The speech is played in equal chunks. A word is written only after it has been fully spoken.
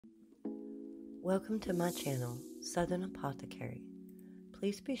Welcome to my channel, Southern Apothecary.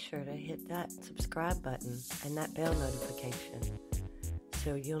 Please be sure to hit that subscribe button and that bell notification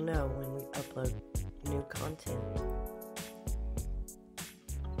so you'll know when we upload new content.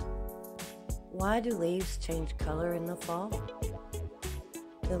 Why do leaves change color in the fall?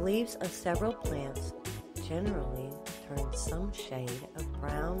 The leaves of several plants generally turn some shade of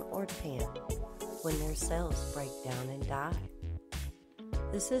brown or tan when their cells break down and die.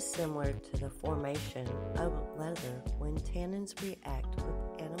 This is similar to the formation of leather when tannins react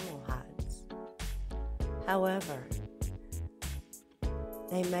with animal hides. However,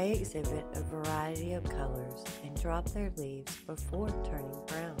 they may exhibit a variety of colors and drop their leaves before turning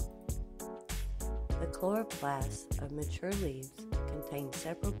brown. The chloroplasts of mature leaves contain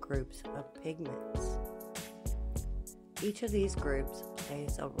several groups of pigments. Each of these groups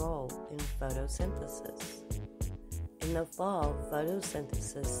plays a role in photosynthesis. In the fall,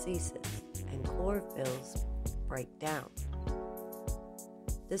 photosynthesis ceases and chlorophylls break down.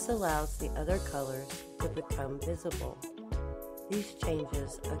 This allows the other colors to become visible. These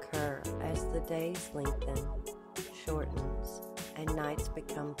changes occur as the days lengthen, shortens, and nights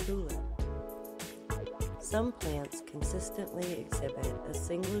become cooler. Some plants consistently exhibit a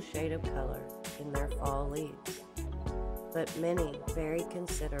single shade of color in their fall leaves, but many vary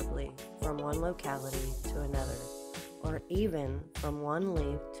considerably from one locality to another, or even from one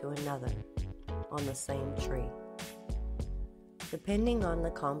leaf to another on the same tree. Depending on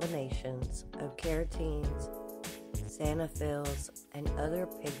the combinations of carotenes, xanthophylls, and other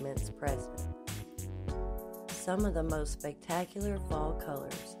pigments present, some of the most spectacular fall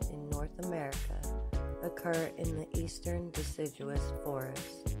colors in North America occur in the eastern deciduous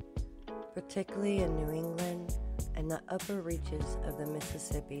forests, particularly in New England and the upper reaches of the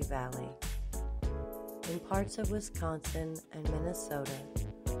Mississippi Valley. In parts of Wisconsin and Minnesota,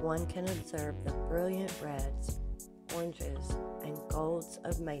 one can observe the brilliant reds, oranges, and golds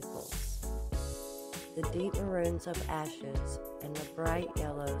of maples, the deep maroons of ashes, and the bright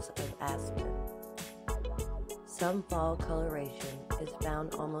yellows of aspen. Some fall coloration is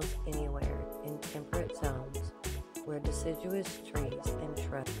found almost anywhere in temperate zones where deciduous trees and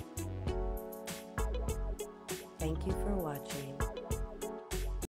shrubs. Thank you for watching.